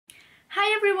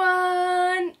Hi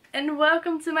everyone and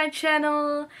welcome to my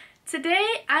channel.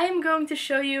 Today I am going to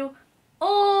show you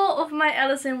all of my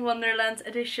Alice in Wonderland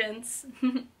editions.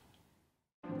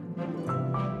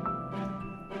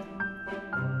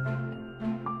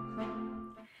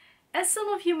 As some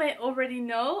of you may already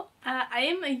know, I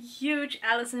am a huge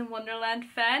Alice in Wonderland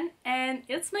fan and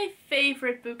it's my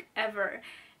favorite book ever.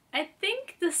 I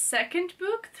think the second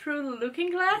book, Through the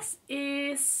Looking Glass,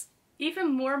 is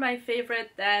even more my favorite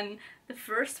than the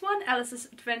first one, Alice's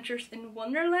Adventures in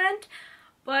Wonderland,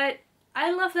 but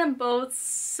I love them both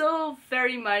so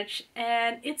very much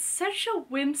and it's such a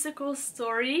whimsical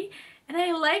story, and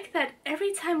I like that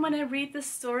every time when I read the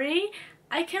story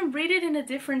I can read it in a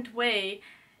different way.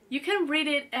 You can read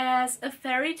it as a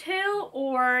fairy tale,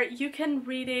 or you can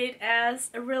read it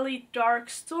as a really dark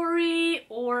story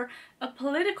or a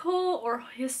political or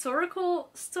historical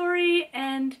story,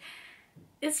 and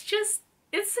it's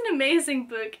an amazing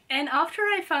book. And after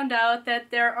I found out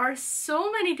that there are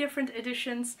so many different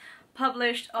editions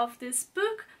published of this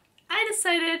book, I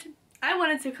decided I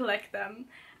wanted to collect them.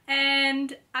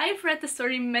 And I've read the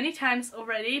story many times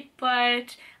already,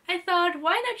 but I thought,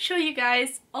 why not show you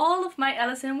guys all of my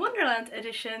Alice in Wonderland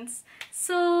editions?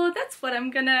 So that's what I'm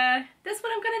gonna do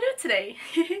today.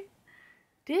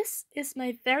 This is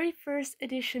my very first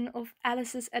edition of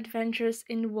Alice's Adventures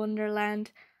in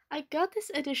Wonderland. I got this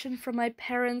edition from my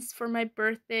parents for my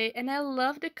birthday and I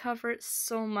love the cover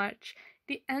so much.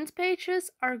 The end pages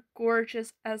are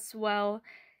gorgeous as well.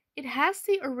 It has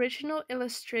the original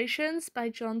illustrations by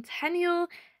John Tenniel,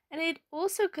 and it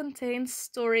also contains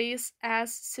stories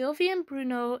as Sylvie and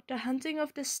Bruno, The Hunting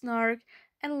of the Snark,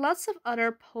 and lots of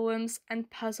other poems and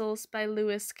puzzles by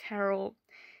Lewis Carroll.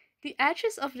 The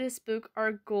edges of this book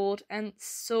are gold and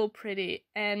so pretty,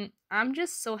 and I'm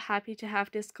just so happy to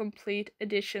have this complete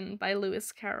edition by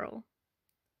Lewis Carroll.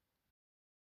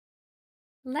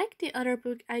 Like the other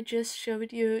book I just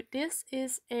showed you, this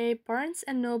is a Barnes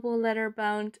 & Noble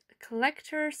leather-bound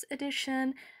collector's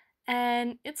edition,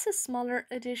 and it's a smaller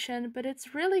edition, but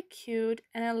it's really cute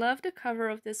and I love the cover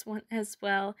of this one as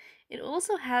well. It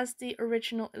also has the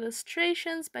original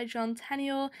illustrations by John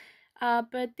Tenniel,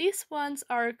 but these ones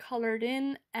are colored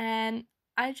in and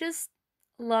I just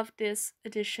love this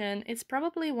edition. It's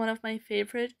probably one of my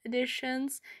favorite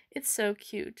editions. It's so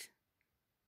cute.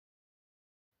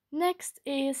 Next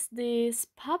is this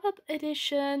pop-up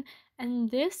edition,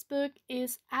 and this book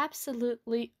is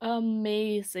absolutely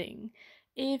amazing.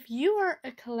 If you are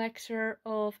a collector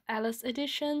of Alice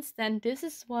editions, then this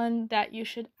is one that you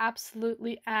should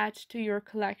absolutely add to your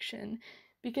collection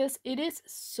because it is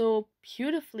so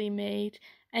beautifully made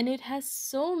and it has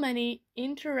so many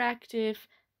interactive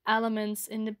elements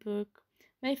in the book.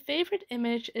 My favorite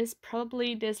image is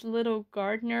probably this little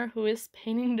gardener who is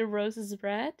painting the roses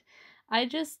red. I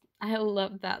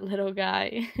love that little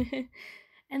guy.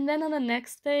 And then on the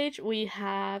next page we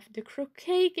have the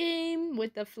croquet game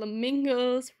with the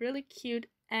flamingos, really cute.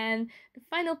 And the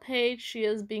final page, she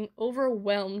is being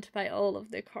overwhelmed by all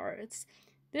of the cards.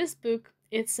 This book,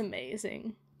 it's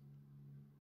amazing.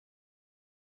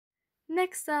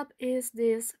 Next up is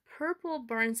this purple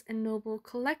Barnes & Noble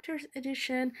Collector's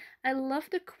Edition. I love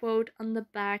the quote on the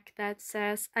back that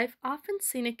says, "I've often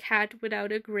seen a cat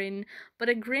without a grin, but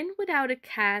a grin without a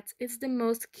cat is the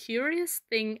most curious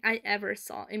thing I ever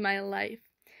saw in my life."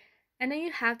 And then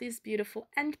you have these beautiful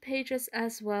end pages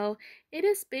as well. It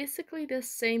is basically the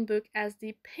same book as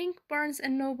the pink Barnes &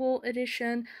 Noble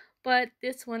edition, but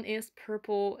this one is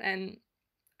purple and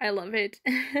I love it.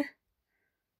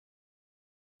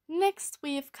 Next,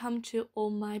 we have come to all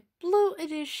my blue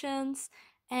editions,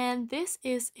 and this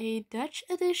is a Dutch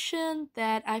edition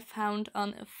that I found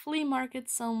on a flea market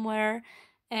somewhere,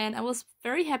 and I was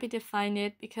very happy to find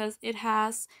it because it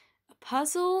has a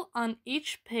puzzle on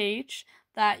each page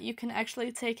that you can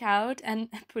actually take out and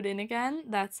put in again.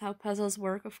 That's how puzzles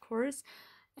work, of course.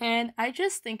 And I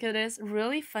just think it is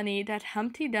really funny that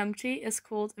Humpty Dumpty is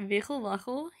called Wiggle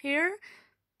Waggle here.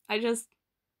 I just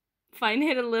find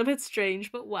it a little bit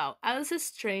strange, but wow, Alice is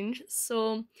strange,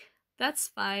 so that's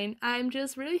fine. I'm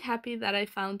just really happy that I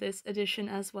found this edition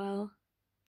as well.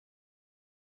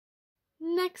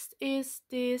 Next is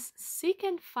this Seek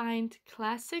and Find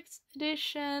Classics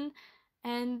edition,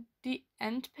 and the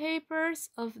end papers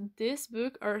of this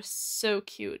book are so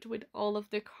cute with all of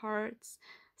the cards.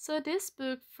 So this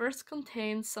book first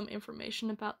contains some information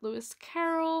about Lewis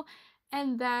Carroll,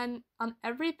 and then on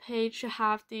every page you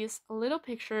have these little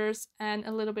pictures and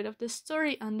a little bit of the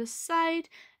story on the side,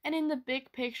 and in the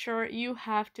big picture you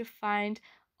have to find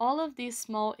all of these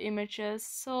small images.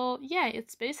 So yeah,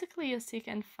 it's basically a seek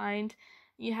and find.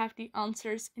 you have the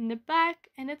answers in the back,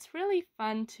 and it's really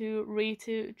fun to read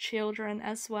to children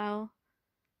as well.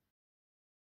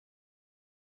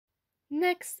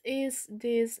 Next is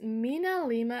this Mina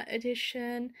Lima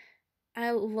edition.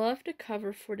 I love the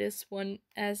cover for this one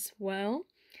as well.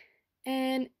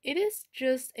 And it is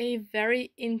just a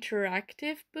very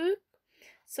interactive book.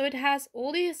 So it has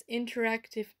all these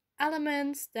interactive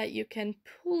elements that you can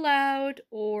pull out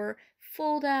or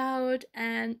fold out,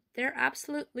 and they're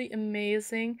absolutely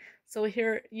amazing. So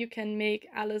here you can make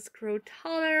Alice grow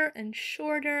taller and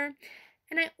shorter.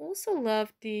 And I also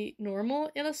love the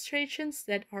normal illustrations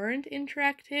that aren't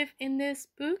interactive in this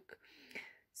book.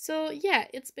 So yeah,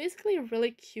 it's basically a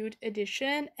really cute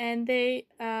edition, and they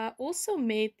also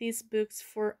made these books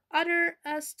for other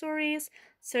stories,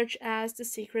 such as The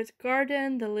Secret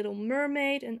Garden, The Little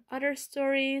Mermaid, and other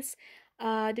stories,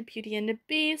 The Beauty and the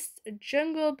Beast, A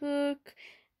Jungle Book,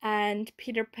 and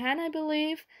Peter Pan, I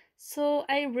believe. So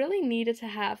I really needed to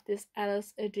have this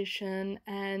Alice edition,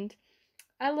 and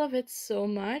I love it so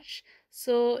much.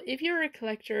 So if you're a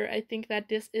collector, I think that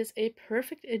this is a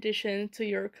perfect addition to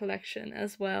your collection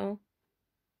as well.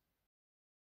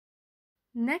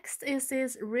 Next is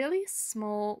this really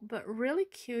small but really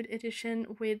cute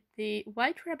edition with the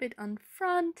white rabbit on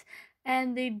front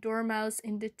and the dormouse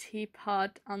in the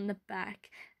teapot on the back.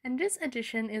 And this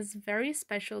edition is very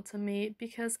special to me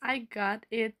because I got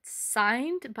it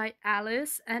signed by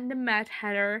Alice and the Mad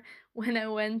Hatter when I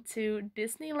went to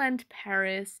Disneyland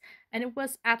Paris, and it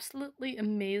was absolutely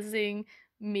amazing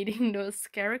meeting those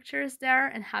characters there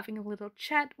and having a little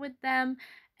chat with them.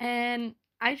 And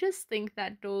I just think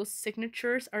that those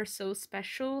signatures are so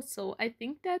special, so I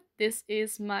think that this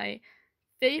is my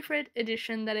favorite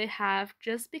edition that I have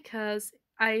just because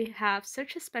I have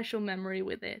such a special memory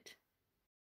with it.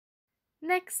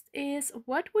 Next is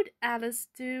What Would Alice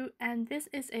Do? And this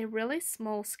is a really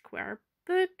small square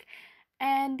book,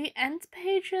 and the end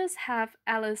pages have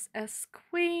Alice as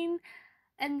queen.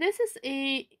 And this is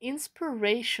a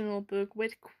inspirational book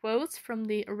with quotes from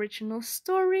the original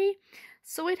story.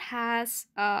 So it has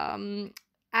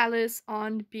Alice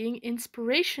on being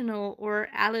inspirational, or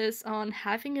Alice on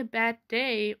having a bad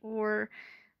day, or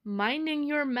minding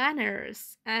your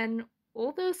manners, and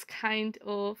all those kind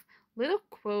of little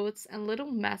quotes and little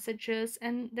messages.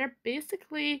 And they're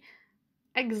basically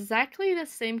exactly the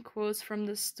same quotes from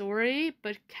the story,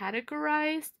 but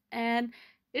categorized, and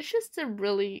it's just a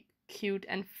really cute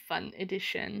and fun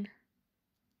edition.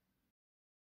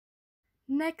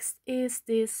 Next is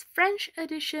this French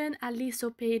edition, Alice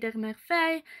au Pays des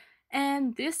Merveilles,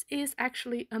 and this is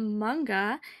actually a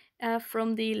manga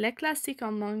from the Les Classiques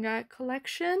en Manga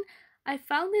collection. I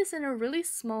found this in a really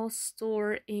small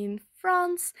store in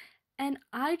France, and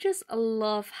I just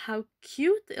love how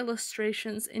cute the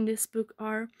illustrations in this book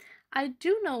are. I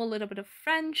do know a little bit of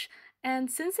French,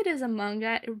 and since it is a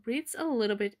manga, it reads a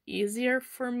little bit easier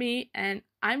for me, and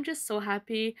I'm just so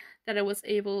happy that I was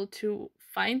able to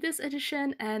find this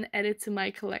edition and add it to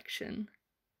my collection.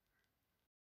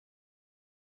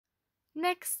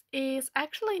 Next is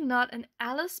actually not an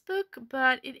Alice book,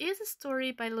 but it is a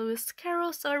story by Lewis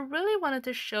Carroll, so I really wanted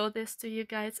to show this to you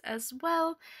guys as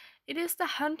well. It is The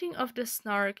Hunting of the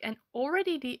Snark, and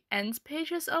already the end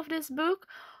pages of this book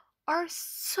are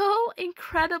so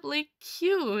incredibly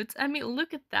cute. I mean,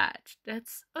 look at that.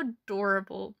 That's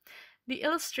adorable. The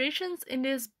illustrations in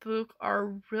this book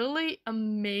are really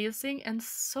amazing and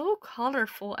so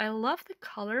colorful. I love the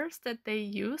colors that they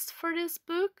used for this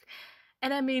book.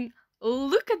 And I mean,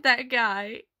 look at that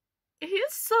guy.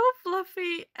 He's so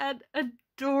fluffy and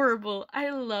adorable. I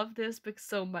love this book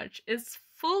so much. It's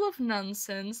full of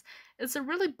nonsense. It's a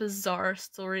really bizarre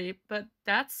story, but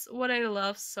that's what I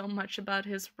love so much about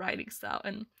his writing style,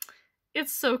 and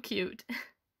it's so cute.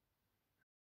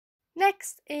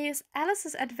 Next is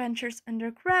Alice's Adventures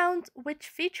Underground, which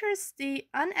features the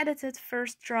unedited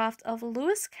first draft of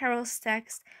Lewis Carroll's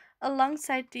text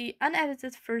alongside the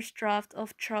unedited first draft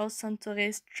of Charles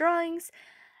Santore's drawings.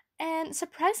 And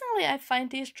surprisingly, I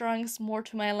find these drawings more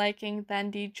to my liking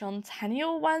than the John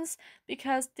Tenniel ones,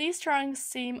 because these drawings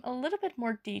seem a little bit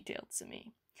more detailed to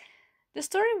me. The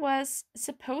story was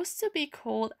supposed to be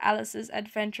called Alice's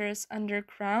Adventures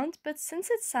Underground, but since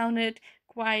it sounded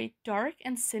quite dark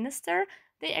and sinister,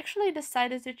 they actually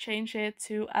decided to change it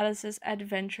to Alice's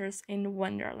Adventures in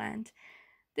Wonderland.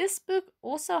 This book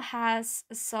also has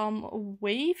some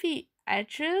wavy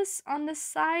edges on the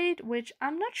side, which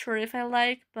I'm not sure if I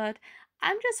like, but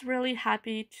I'm just really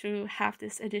happy to have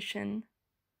this edition.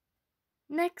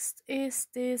 Next is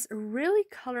this really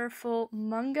colorful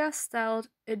manga-styled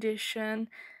edition.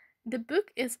 The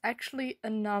book is actually a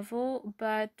novel,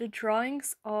 but the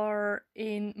drawings are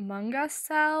in manga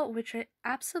style, which I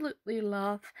absolutely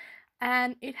love.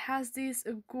 And it has these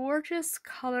gorgeous,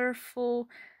 colorful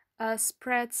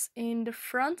spreads in the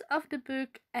front of the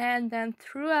book, and then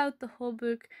throughout the whole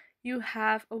book, you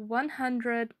have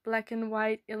 100 black and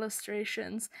white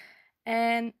illustrations.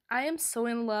 And I am so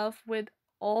in love with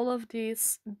all of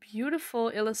these beautiful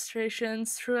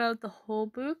illustrations throughout the whole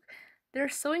book. They're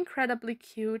so incredibly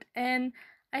cute, and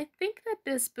I think that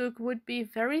this book would be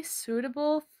very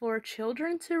suitable for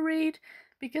children to read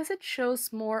because it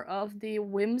shows more of the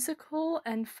whimsical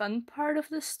and fun part of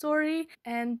the story.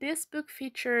 And this book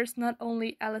features not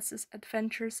only Alice's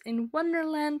adventures in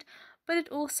Wonderland, but it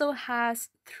also has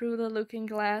Through the Looking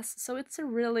Glass, so it's a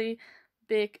really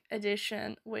big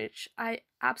edition, which I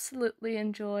absolutely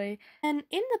enjoy. And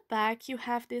in the back, you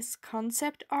have this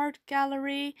concept art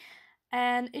gallery,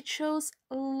 and it shows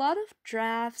a lot of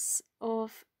drafts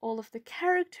of all of the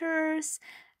characters.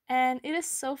 And it is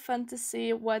so fun to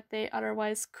see what they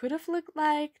otherwise could have looked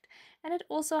like. And it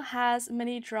also has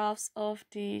many drafts of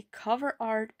the cover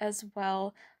art as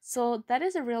well. So that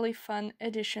is a really fun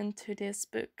addition to this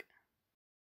book.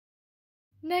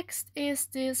 Next is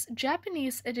this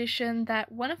Japanese edition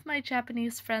that one of my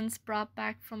Japanese friends brought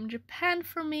back from Japan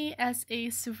for me as a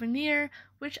souvenir,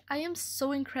 which I am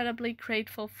so incredibly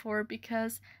grateful for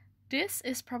because this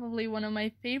is probably one of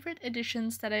my favorite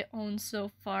editions that I own so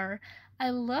far.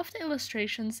 I love the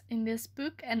illustrations in this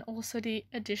book and also the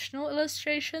additional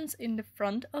illustrations in the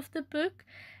front of the book.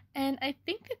 And I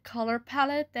think the color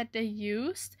palette that they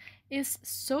used is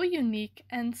so unique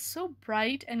and so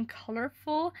bright and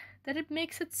colorful that it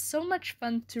makes it so much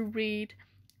fun to read.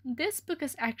 This book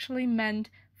is actually meant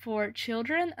for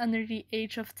children under the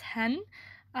age of 10.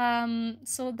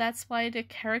 So that's why the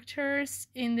characters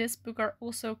in this book are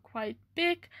also quite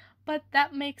big, but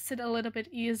that makes it a little bit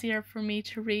easier for me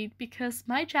to read because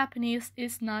my Japanese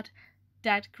is not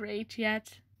that great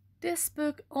yet. This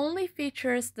book only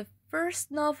features the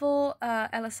first novel,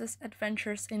 Alice's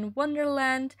Adventures in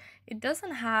Wonderland. It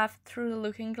doesn't have Through the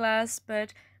Looking Glass,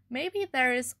 but maybe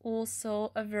there is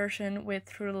also a version with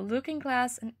Through the Looking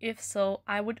Glass, and if so,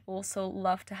 I would also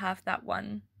love to have that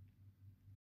one.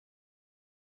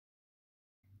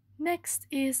 Next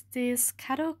is this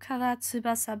Kadokawa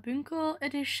Tsubasa Bunko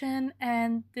edition,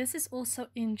 and this is also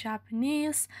in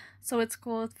Japanese, so it's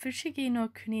called Fushigi no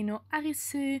Kuni no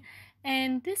Arisu,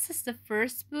 and this is the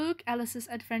first book, Alice's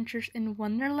Adventures in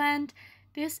Wonderland.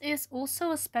 This is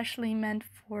also especially meant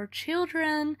for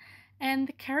children, and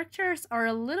the characters are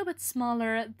a little bit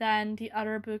smaller than the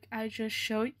other book I just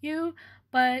showed you,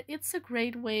 but it's a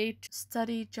great way to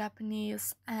study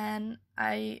Japanese, and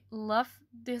I love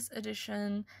this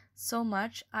edition so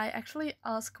much. I actually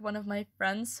asked one of my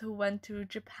friends who went to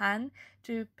Japan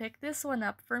to pick this one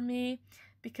up for me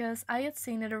because I had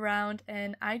seen it around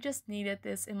and I just needed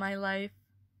this in my life.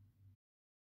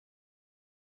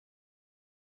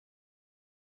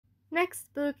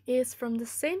 Next book is from the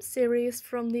same series,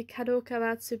 from the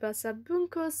Kadokawa Tsubasa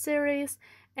Bunko series,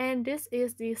 and this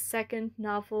is the second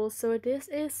novel, so this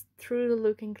is Through the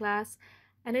Looking Glass,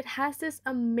 and it has this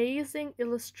amazing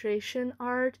illustration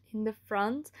art in the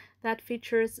front that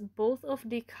features both of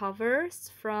the covers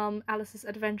from Alice's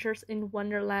Adventures in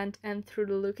Wonderland and Through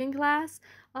the Looking Glass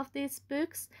of these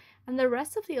books, and the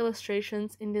rest of the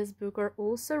illustrations in this book are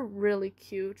also really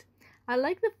cute. I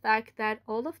like the fact that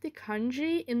all of the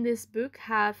kanji in this book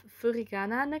have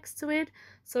furigana next to it,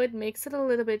 so it makes it a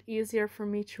little bit easier for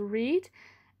me to read.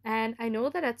 And I know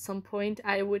that at some point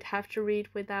I would have to read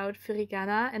without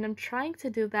furigana, and I'm trying to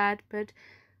do that, but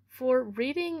for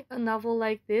reading a novel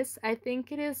like this, I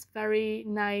think it is very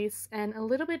nice and a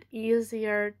little bit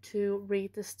easier to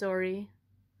read the story.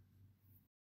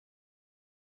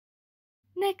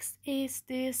 Next is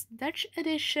this Dutch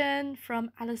edition from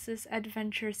Alice's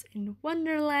Adventures in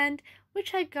Wonderland,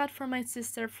 which I got for my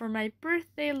sister for my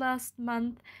birthday last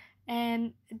month.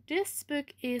 And this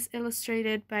book is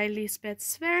illustrated by Lisbeth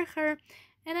Zwerger,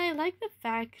 and I like the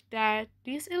fact that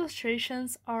these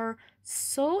illustrations are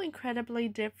so incredibly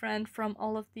different from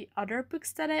all of the other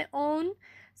books that I own.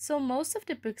 So most of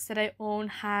the books that I own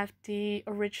have the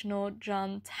original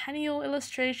John Tenniel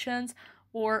illustrations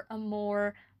or a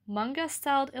more manga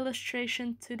styled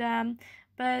illustration to them,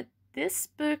 but this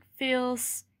book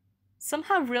feels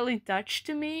somehow really Dutch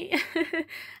to me.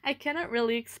 I cannot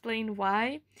really explain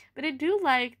why, but I do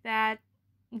like that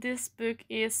this book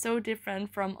is so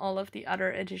different from all of the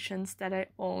other editions that I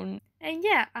own. And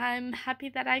yeah, I'm happy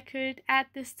that I could add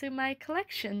this to my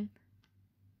collection.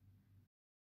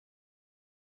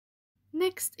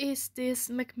 Next is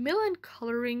this Macmillan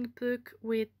coloring book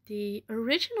with the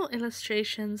original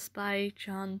illustrations by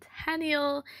John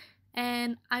Tenniel,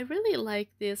 and I really like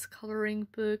this coloring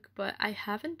book, but I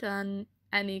haven't done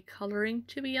any coloring,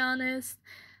 to be honest.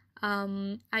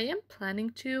 I am planning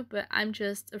to, but I'm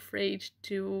just afraid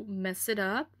to mess it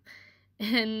up.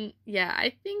 And yeah,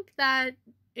 I think that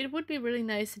it would be really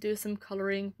nice to do some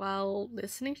coloring while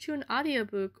listening to an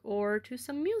audiobook or to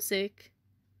some music.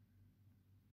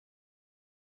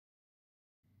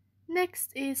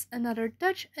 Next is another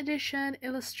Dutch edition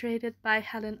illustrated by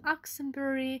Helen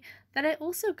Oxenbury that I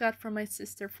also got from my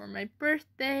sister for my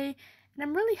birthday. And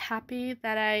I'm really happy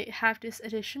that I have this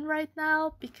edition right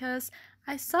now because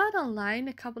I saw it online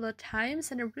a couple of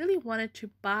times and I really wanted to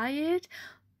buy it,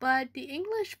 but the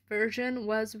English version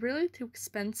was really too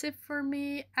expensive for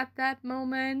me at that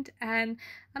moment, and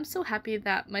I'm so happy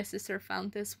that my sister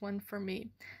found this one for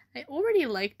me. I already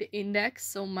like the index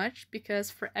so much because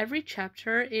for every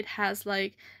chapter it has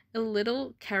like a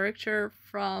little character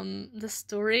from the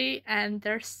story and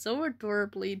they're so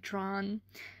adorably drawn.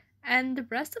 And the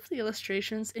rest of the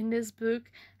illustrations in this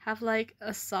book have like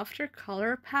a softer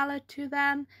color palette to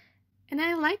them. And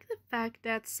I like the fact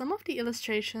that some of the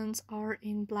illustrations are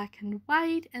in black and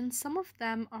white and some of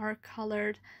them are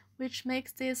colored, which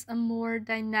makes this a more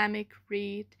dynamic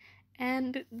read.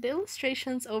 And the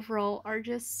illustrations overall are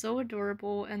just so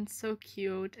adorable and so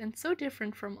cute and so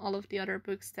different from all of the other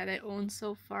books that I own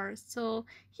so far. So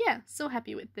yeah, so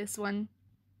happy with this one.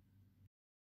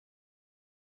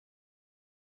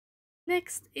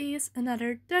 Next is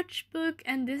another Dutch book,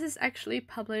 and this is actually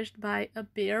published by a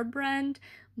beer brand.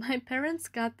 My parents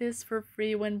got this for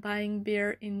free when buying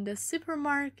beer in the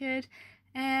supermarket,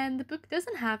 and the book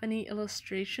doesn't have any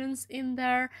illustrations in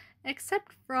there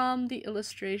except from the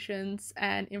illustrations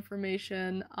and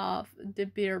information of the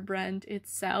beer brand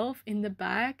itself in the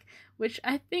back, which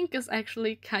I think is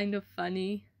actually kind of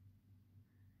funny.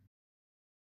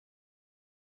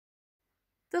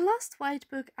 The last white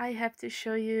book I have to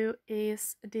show you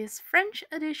is this French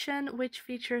edition, which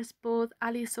features both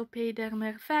Alice au Pays des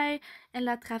Merveilles and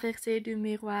La Traversée du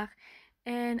Miroir.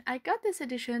 And I got this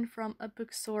edition from a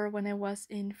bookstore when I was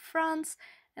in France,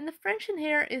 and the French in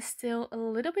here is still a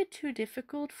little bit too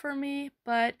difficult for me,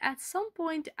 but at some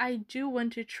point I do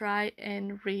want to try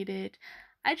and read it.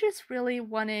 I just really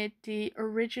wanted the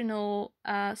original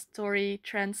story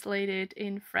translated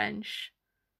in French.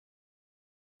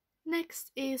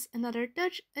 Next is another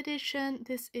Dutch edition.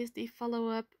 This is the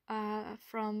follow-up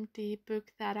from the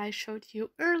book that I showed you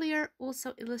earlier,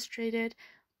 also illustrated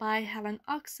by Helen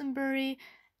Oxenbury.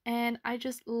 And I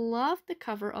just love the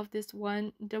cover of this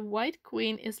one. The White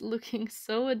Queen is looking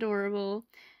so adorable.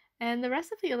 And the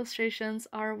rest of the illustrations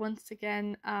are once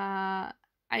again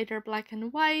either black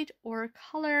and white or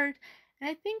colored. And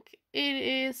I think it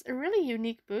is a really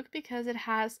unique book because it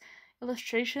has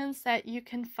illustrations that you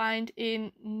can find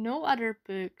in no other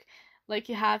book. Like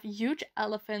you have huge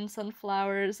elephants and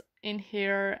flowers in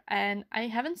here, and I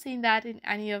haven't seen that in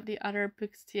any of the other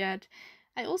books yet.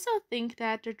 I also think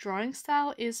that the drawing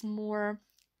style is more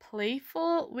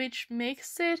playful, which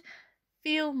makes it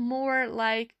feel more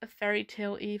like a fairy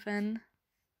tale even.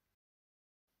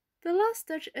 The last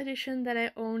Dutch edition that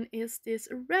I own is this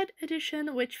red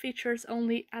edition, which features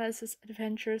only Alice's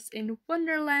adventures in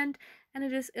Wonderland, and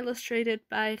it is illustrated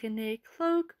by René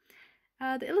Cloak.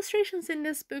 The illustrations in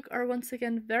this book are once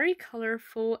again very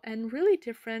colorful and really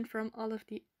different from all of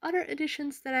the other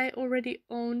editions that I already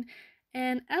own.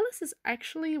 And Alice is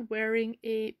actually wearing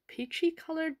a peachy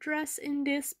colored dress in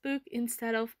this book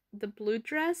instead of the blue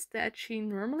dress that she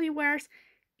normally wears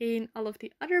in all of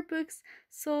the other books.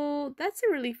 So that's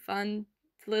a really fun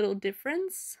little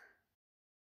difference.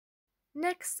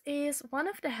 Next is one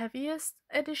of the heaviest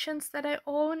editions that I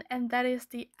own, and that is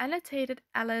the Annotated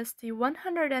Alice, the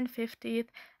 150th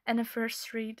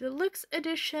Anniversary Deluxe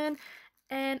Edition.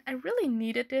 And I really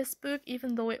needed this book,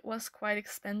 even though it was quite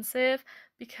expensive,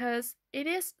 because it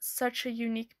is such a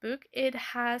unique book. It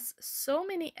has so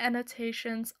many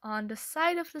annotations on the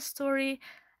side of the story,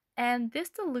 and this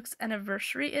deluxe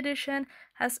anniversary edition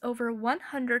has over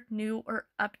 100 new or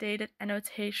updated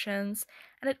annotations,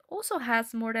 and it also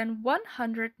has more than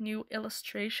 100 new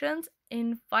illustrations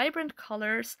in vibrant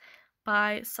colors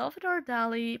by Salvador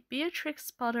Dali,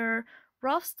 Beatrix Potter,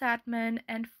 Rolf Stadtman,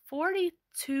 and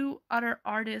 42 other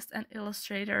artists and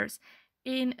illustrators,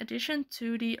 in addition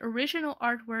to the original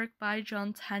artwork by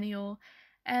John Tenniel.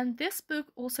 And this book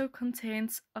also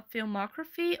contains a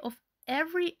filmography of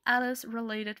every Alice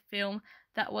related film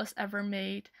that was ever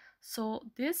made. So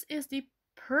this is the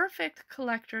perfect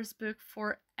collector's book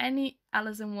for any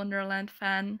Alice in Wonderland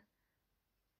fan.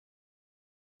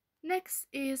 Next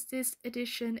is this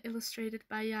edition illustrated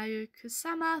by Yayoi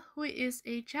Kusama, who is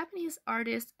a Japanese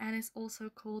artist and is also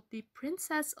called the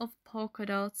Princess of Polka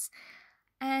Dots.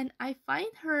 And I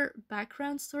find her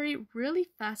background story really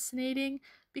fascinating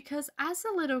because as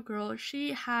a little girl,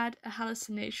 she had a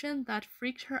hallucination that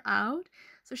freaked her out.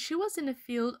 So she was in a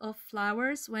field of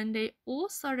flowers when they all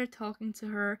started talking to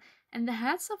her, and the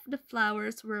heads of the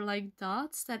flowers were like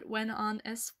dots that went on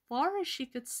as far as she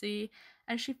could see,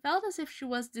 and she felt as if she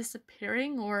was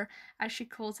disappearing, or as she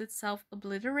calls it,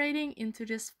 self-obliterating into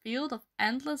this field of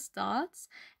endless dots.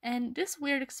 And this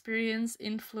weird experience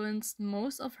influenced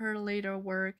most of her later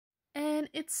work, and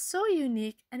it's so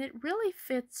unique and it really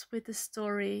fits with the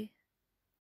story.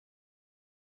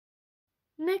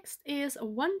 Next is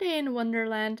One Day in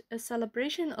Wonderland, a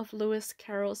celebration of Lewis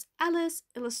Carroll's Alice,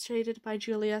 illustrated by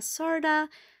Julia Sarda.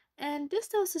 And this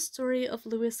tells the story of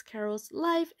Lewis Carroll's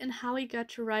life and how he got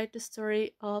to write the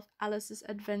story of Alice's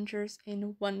adventures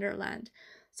in Wonderland.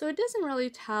 So it doesn't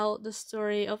really tell the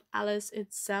story of Alice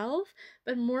itself,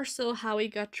 but more so how he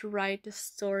got to write the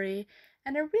story.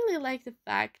 And I really like the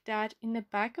fact that in the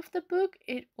back of the book,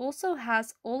 it also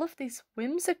has all of these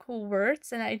whimsical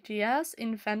words and ideas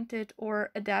invented or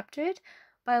adapted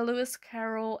by Lewis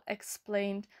Carroll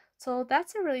explained. So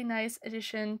that's a really nice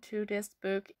addition to this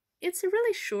book. It's a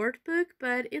really short book,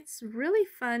 but it's really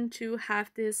fun to have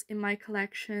this in my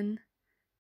collection.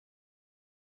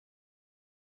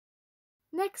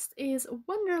 Next is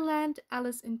Wonderland,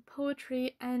 Alice in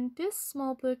Poetry, and this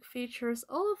small book features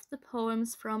all of the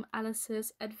poems from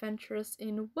Alice's adventures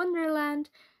in Wonderland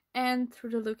and Through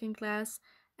the Looking Glass,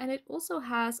 and it also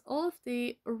has all of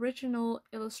the original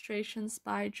illustrations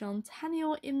by John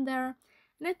Tenniel in there.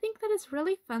 And I think that it's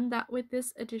really fun that with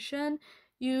this edition,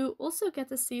 you also get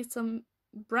to see some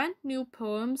brand new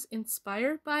poems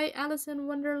inspired by Alice in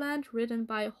Wonderland, written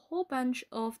by a whole bunch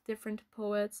of different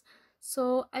poets.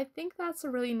 So I think that's a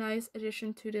really nice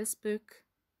addition to this book.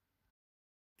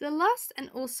 The last and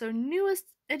also newest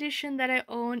edition that I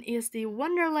own is the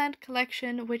Wonderland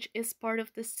collection, which is part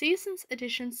of the Seasons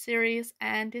Edition series,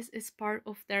 and this is part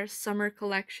of their summer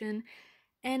collection.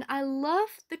 And I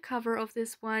love the cover of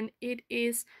this one. It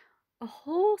is a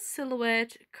whole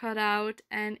silhouette cut out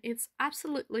and it's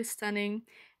absolutely stunning.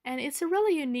 And it's a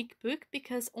really unique book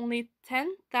because only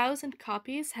 10,000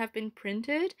 copies have been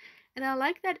printed, and I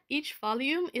like that each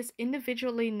volume is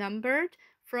individually numbered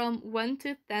from 1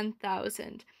 to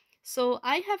 10,000. So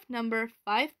I have number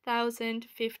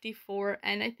 5054,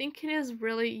 and I think it is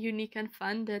really unique and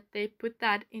fun that they put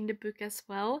that in the book as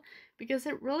well, because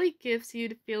it really gives you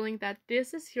the feeling that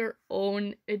this is your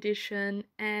own edition.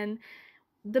 And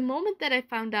the moment that I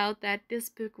found out that this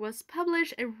book was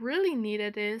published, I really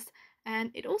needed this.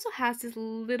 And it also has this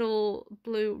little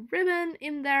blue ribbon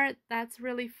in there that's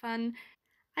really fun.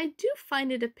 I do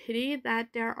find it a pity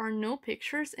that there are no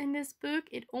pictures in this book.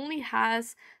 It only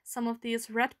has some of these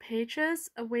red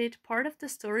pages with part of the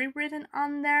story written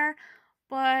on there.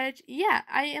 But yeah,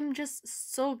 I am just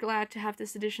so glad to have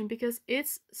this edition because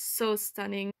it's so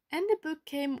stunning. And the book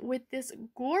came with this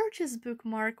gorgeous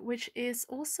bookmark, which is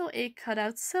also a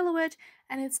cutout silhouette,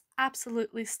 and it's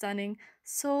absolutely stunning.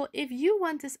 So if you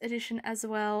want this edition as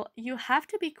well, you have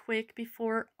to be quick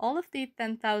before all of the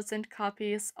 10,000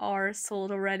 copies are sold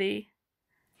already.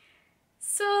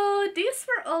 So these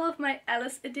were all of my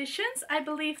Alice editions. I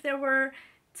believe there were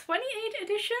 28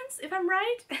 editions, if I'm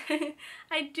right.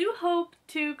 I do hope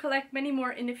to collect many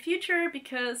more in the future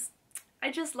because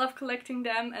I just love collecting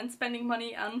them and spending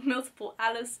money on multiple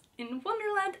Alice in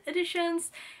Wonderland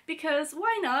editions, because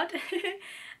why not?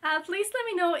 Please let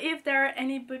me know if there are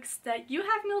any books that you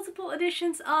have multiple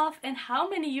editions of and how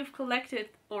many you've collected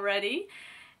already.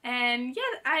 And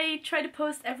yeah, I try to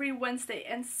post every Wednesday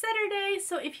and Saturday,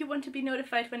 so if you want to be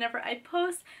notified whenever I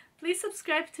post, please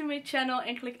subscribe to my channel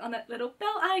and click on that little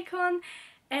bell icon.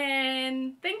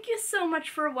 And thank you so much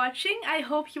for watching. I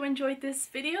hope you enjoyed this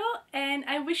video, and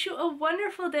I wish you a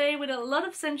wonderful day with a lot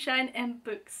of sunshine and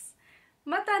books.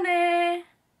 Mata ne!